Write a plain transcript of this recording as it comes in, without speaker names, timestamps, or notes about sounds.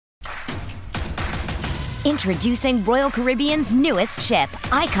Introducing Royal Caribbean's newest ship,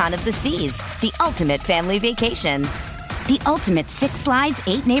 Icon of the Seas, the ultimate family vacation. The ultimate 6 slides,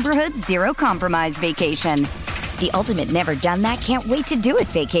 8 neighborhoods, 0 compromise vacation. The ultimate never done that, can't wait to do it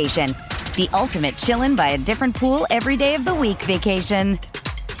vacation. The ultimate chillin' by a different pool every day of the week vacation.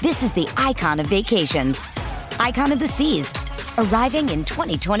 This is the Icon of vacations. Icon of the Seas, arriving in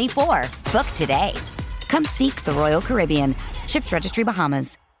 2024. Book today. Come seek the Royal Caribbean. Ships Registry,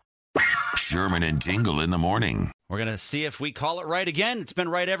 Bahamas. Sherman and Tingle in the morning. We're going to see if we call it right again. It's been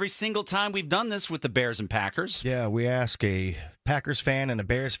right every single time we've done this with the Bears and Packers. Yeah, we ask a Packers fan and a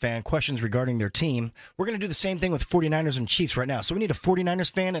Bears fan questions regarding their team. We're going to do the same thing with 49ers and Chiefs right now. So we need a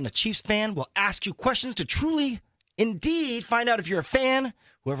 49ers fan and a Chiefs fan. We'll ask you questions to truly, indeed, find out if you're a fan.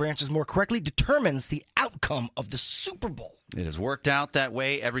 Whoever answers more correctly determines the outcome of the Super Bowl. It has worked out that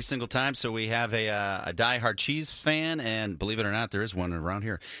way every single time. So we have a diehard Chiefs fan, and believe it or not, there is one around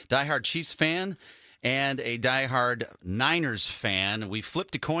here. Diehard Chiefs fan and a diehard Niners fan. We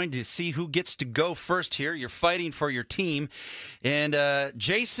flipped a coin to see who gets to go first here. You're fighting for your team. And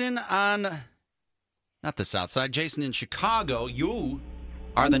Jason on, not the South Side, Jason in Chicago, you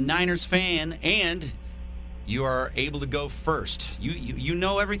are the Niners fan, and you are able to go first. You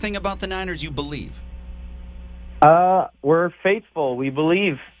know everything about the Niners, you believe. We're faithful. We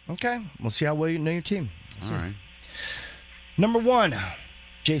believe. Okay, we'll see how well you know your team. All right. Number 1,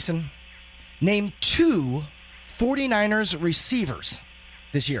 Jason, name 2 49ers receivers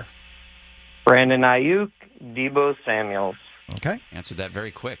this year. Brandon Ayuk, Deebo Samuels. Okay. Answered that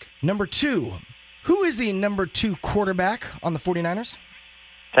very quick. Number 2, who is the number 2 quarterback on the 49ers?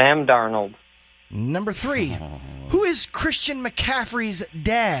 Sam Darnold. Number 3, who is Christian McCaffrey's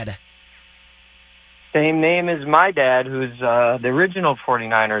dad? Same name as my dad, who's the original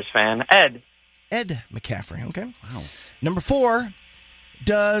 49ers fan, Ed. Ed McCaffrey, okay. Wow. Number 4,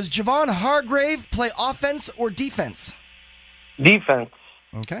 does Javon Hargrave play offense or defense? Defense.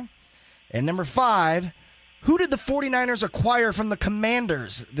 Okay. And number 5, who did the 49ers acquire from the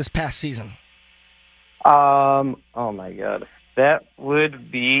Commanders this past season? Oh, my God. That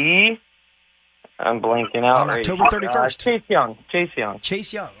would be... I'm blanking out. On October 31st. Chase Young. Chase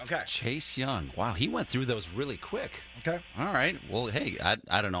Young, okay. Chase Young. Wow, he went through those really quick. Okay. All right. Well, hey,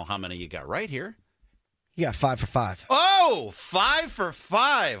 I don't know how many you got right here. You got 5 for 5. Oh, 5 for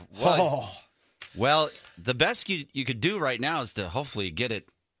 5. Oh. Well, the best you could do right now is to hopefully get it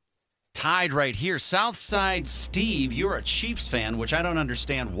tied right here. Southside Steve, you're a Chiefs fan, which I don't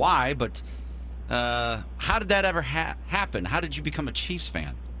understand why, but how did that ever happen? How did you become a Chiefs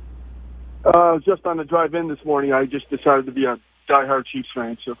fan? Just on the drive in this morning, I just decided to be a diehard Chiefs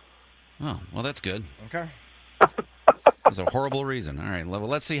fan. So. Oh, well, that's good. Okay. That's a horrible reason. All right, well,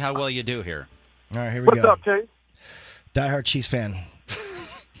 let's see how well you do here. All right, here we What's go. up, Tate? Diehard Chiefs fan.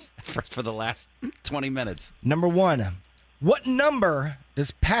 for the last 20 minutes. Number 1, what number does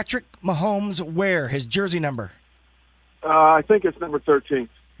Patrick Mahomes wear, his jersey number? I think it's number 13.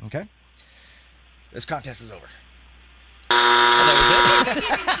 Okay. This contest is over. Oh, that was it?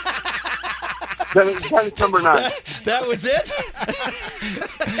 That is number 9. That was it?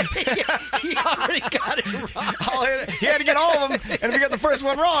 he already got it wrong. He had to get all of them, and if he got the first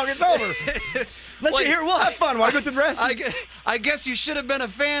one wrong, it's over. Let's see here. We'll have fun. Want to go through the rest? I guess you should have been a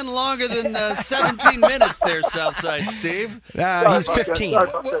fan longer than 17 minutes there, Southside Steve. He's 15.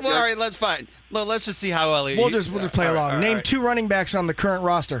 Well, all right, let's fine. Well, let's just see how well he... We'll just play along. Name 2 running backs on the current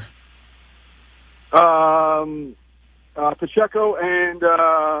roster. Pacheco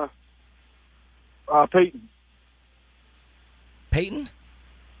and Peyton. Peyton?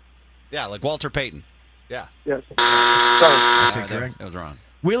 Yeah, like Walter Payton. Yeah. Yes. Sorry. That's incorrect. That was wrong.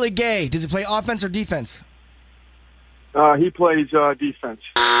 Willie Gay, does he play offense or defense? He plays defense.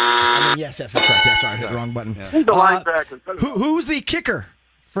 Yes, that's correct. Yeah, sorry, I hit the wrong button. He's the linebacker. Who's the kicker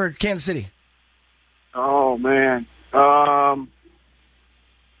for Kansas City? Oh, man.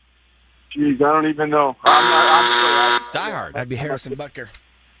 Geez, I don't even know. I'm Die Hard. That'd be Harrison Butker.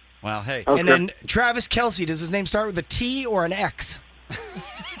 Well, hey. Okay. And then Travis Kelce, does his name start with a T or an X?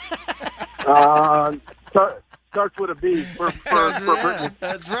 Starts with a B for Brittany.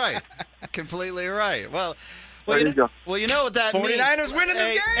 That's right. Completely right. Well, There you go. Well, you know what that means. 49ers winning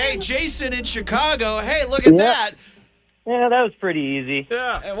this game. Hey, Jason in Chicago. Hey, look at that. Yeah, that was pretty easy.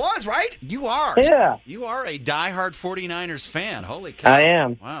 Yeah. It was, right? You are. Yeah. You are a diehard 49ers fan. Holy cow. I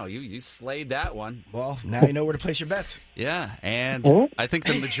am. Wow, you slayed that one. Well, now you know where to place your bets. Yeah, and I think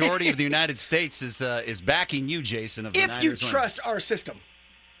the majority of the United States is backing you, Jason, of the If Niners you win. trust our system.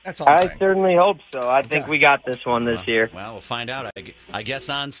 That's all I'm I saying. certainly hope so. I think we got this one this year. Well, we'll find out, I guess,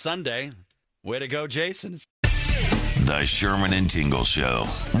 on Sunday. Way to go, Jason. The Sherman and Tingle Show.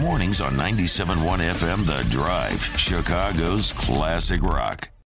 Mornings on 97.1 FM The Drive, Chicago's classic rock.